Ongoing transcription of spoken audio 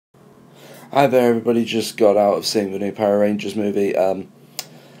Hi there, everybody. Just got out of seeing the new Power Rangers movie.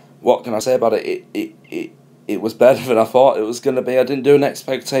 What can I say about it? It was better than I thought it was going to be. I didn't do an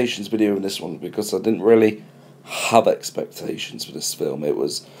expectations video in this one because I didn't really have expectations for this film. I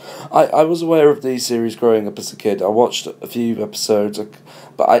was aware of the series growing up as a kid. I watched a few episodes,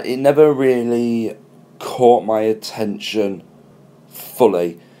 but it never really caught my attention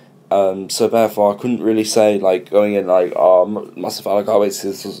fully. So therefore, I couldn't really say, like, going in, like, oh, I'm massive fan, I can't wait to see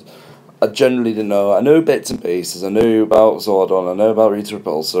this. I generally didn't know. I knew bits and pieces. I knew about Zordon. I knew about Rita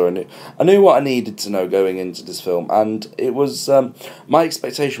Repulsa. I knew what I needed to know going into this film. And it was, my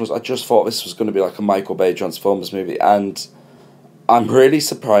expectation was, I just thought this was going to be like a Michael Bay Transformers movie. And I'm really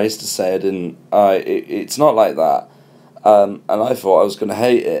surprised to say I didn't. It's not like that. And I thought I was going to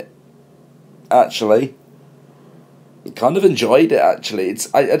hate it. Actually, kind of enjoyed it, actually.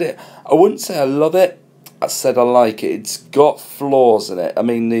 I wouldn't say I love it. I said I like it. It's got flaws in it. I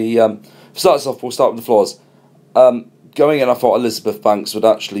mean, starts off, we'll start with the flaws. Going in, I thought Elizabeth Banks would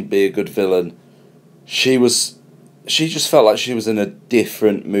actually be a good villain. She just felt like she was in a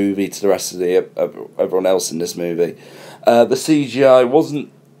different movie to the rest of everyone else in this movie. The CGI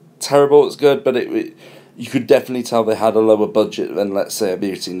wasn't terrible, it's good, but you could definitely tell they had a lower budget than, let's say, a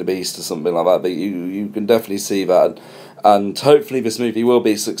Beauty and the Beast or something like that. But you can definitely see that. And hopefully this movie will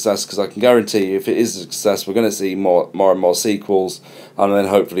be a success, because I can guarantee you, if it is a success, we're going to see more and more sequels, and then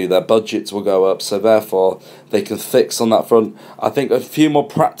hopefully their budgets will go up, so therefore they can fix on that front. I think a few more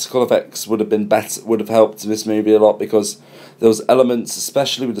practical effects would have been better, would have helped this movie a lot, because there was elements,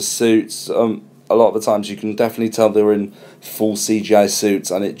 especially with the suits, a lot of the times you can definitely tell they were in full CGI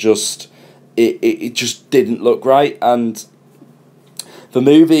suits, and it just didn't look right. And the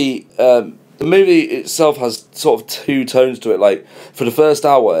movie itself has sort of two tones to it. Like, for the first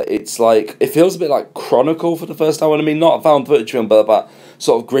hour, it's like, it feels a bit like Chronicle for the first hour. I mean, not a found footage film, but that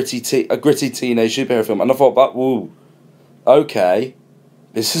sort of gritty teenage superhero film. And I thought, woo, okay,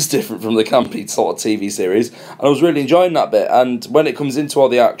 this is different from the campy sort of TV series. And I was really enjoying that bit. And when it comes into all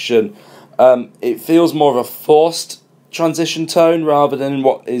the action, it feels more of a forced transition tone rather than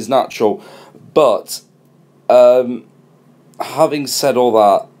what is natural. But having said all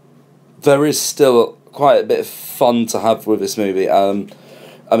that, there is still quite a bit of fun to have with this movie. I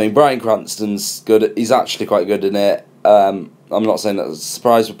mean, Bryan Cranston's good. He's actually quite good in it. I'm not saying that I was a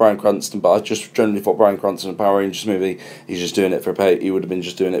surprise with Bryan Cranston, but I just generally thought Bryan Cranston in a Power Rangers movie, he's just doing it for a pay. He would have been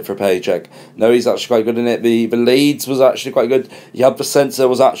just doing it for a paycheck. No, he's actually quite good in it. The leads was actually quite good. You had the sense there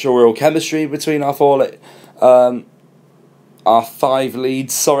was actual real chemistry between our five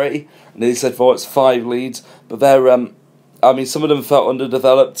leads. Sorry, I nearly said four. It's five leads, but they're I mean, some of them felt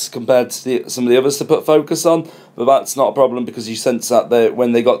underdeveloped compared to some of the others to put focus on, but that's not a problem, because you sense that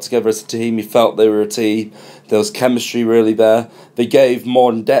when they got together as a team, you felt they were a team. There was chemistry really there. They gave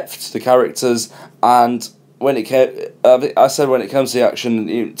more depth to the characters, and when it came, I said when it comes to the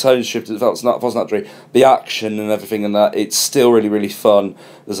action, tone shifted. It wasn't actually the action and everything, and that it's still really, really fun.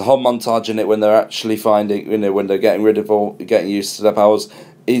 There's a whole montage in it when they're actually finding, when they're getting rid of or getting used to their powers.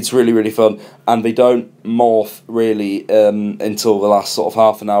 It's really, really fun, and they don't morph really until the last sort of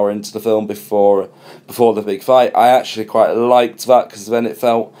half an hour into the film before the big fight. I actually quite liked that, because then it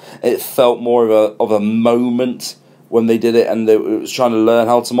felt more of a moment when they did it, and it was trying to learn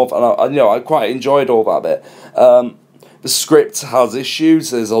how to morph, and I quite enjoyed all that bit. The script has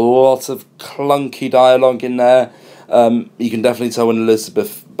issues. There's a lot of clunky dialogue in there. You can definitely tell when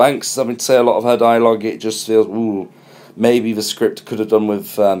Elizabeth Banks is having to say a lot of her dialogue, it just feels, ooh, maybe the script could have done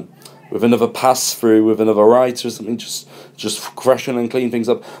with another pass through, with another writer or something, just freshen and clean things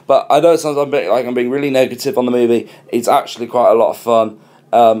up. But I know it sounds like I'm being really negative on the movie. It's actually quite a lot of fun.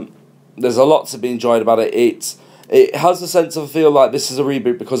 There's a lot to be enjoyed about it. It has a sense of feel like this is a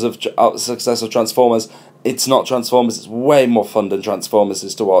reboot because of the success of Transformers. It's not Transformers. It's way more fun than Transformers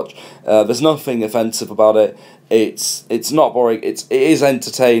is to watch. There's nothing offensive about it. It's not boring. It is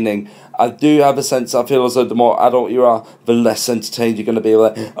entertaining. I do have a sense, I feel as though the more adult you are, the less entertained you're going to be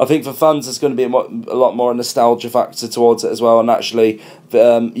with it. I think for fans, there's going to be a lot more nostalgia factor towards it as well. And actually,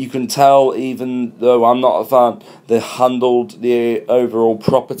 you can tell, even though I'm not a fan, they handled the overall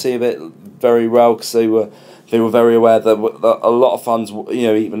property of it very well, because they were very aware that a lot of fans,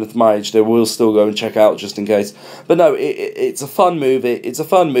 even at my age, they will still go and check out just in case. But no, it's a fun movie. It's a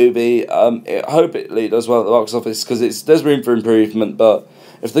fun movie. I hope it does well at the box office, because there's room for improvement. But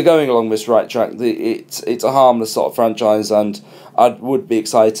if they're going along this right track, it's a harmless sort of franchise, and I would be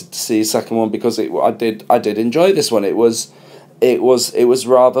excited to see a second one, because I did enjoy this one. It was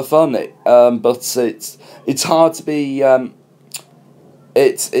rather fun. But it's hard to be.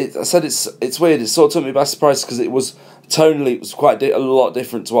 I said it's weird. It sort of took me by surprise, because it was tonally it was quite a lot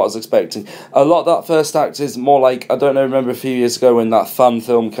different to what I was expecting. A lot of that first act is more like, I don't know, remember a few years ago when that Fun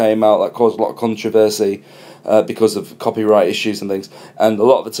film came out that caused a lot of controversy because of copyright issues and things, and a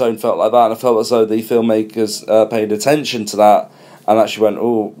lot of the tone felt like that, and I felt as though the filmmakers paid attention to that and actually went,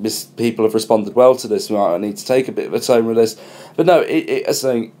 oh, people have responded well to this, we might need to take a bit of a tone with this. But no,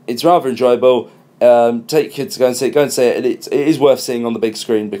 it's rather enjoyable. Take kids to go and see it, and it is worth seeing on the big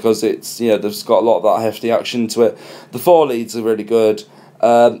screen because it's, there's got a lot of that hefty action to it. The four leads are really good.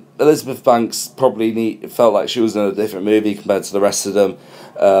 Elizabeth Banks probably felt like she was in a different movie compared to the rest of them,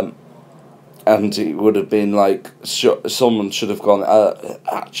 and it would have been like someone should have gone.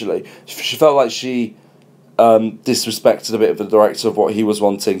 Actually, she felt like she disrespected a bit of the director of what he was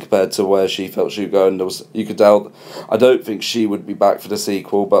wanting compared to where she felt she would go, and you could tell. I don't think she would be back for the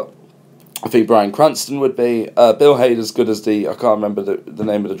sequel, but I think Bryan Cranston would be. Bill Hader's good as I can't remember the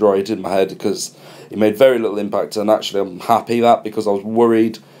name of the droid in my head because he made very little impact, and actually I'm happy that, because I was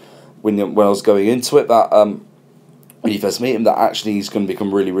worried when I was going into it that when you first meet him that actually he's going to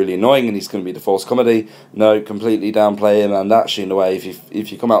become really, really annoying and he's going to be the forced comedy. No, completely downplay him, and actually in a way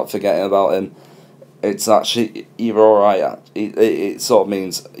if you come out forgetting about him, it's actually either alright. It sort of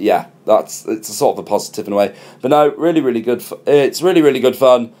means, yeah, it's a sort of a positive in a way. But no, really, really good. It's really, really good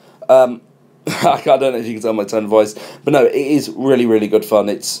fun. I don't know if you can tell my tone of voice, but no, it is really, really good fun.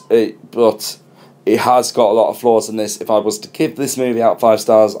 But it has got a lot of flaws in this. If I was to give this movie out 5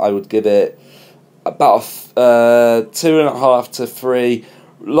 stars, I would give it about 2.5 to 3.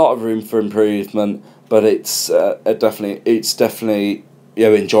 A lot of room for improvement, but it's definitely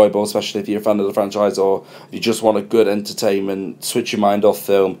enjoyable, especially if you're a fan of the franchise or if you just want a good entertainment, switch your mind off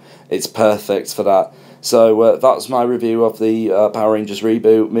film. It's perfect for that. So that's my review of the Power Rangers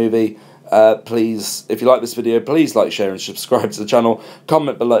reboot movie. Please, if you like this video, please like, share and subscribe to the channel.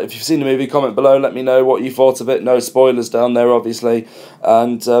 Comment below. If you've seen the movie, comment below. Let me know what you thought of it. No spoilers down there, obviously.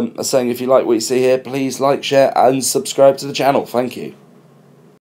 And saying if you like what you see here, please like, share and subscribe to the channel. Thank you.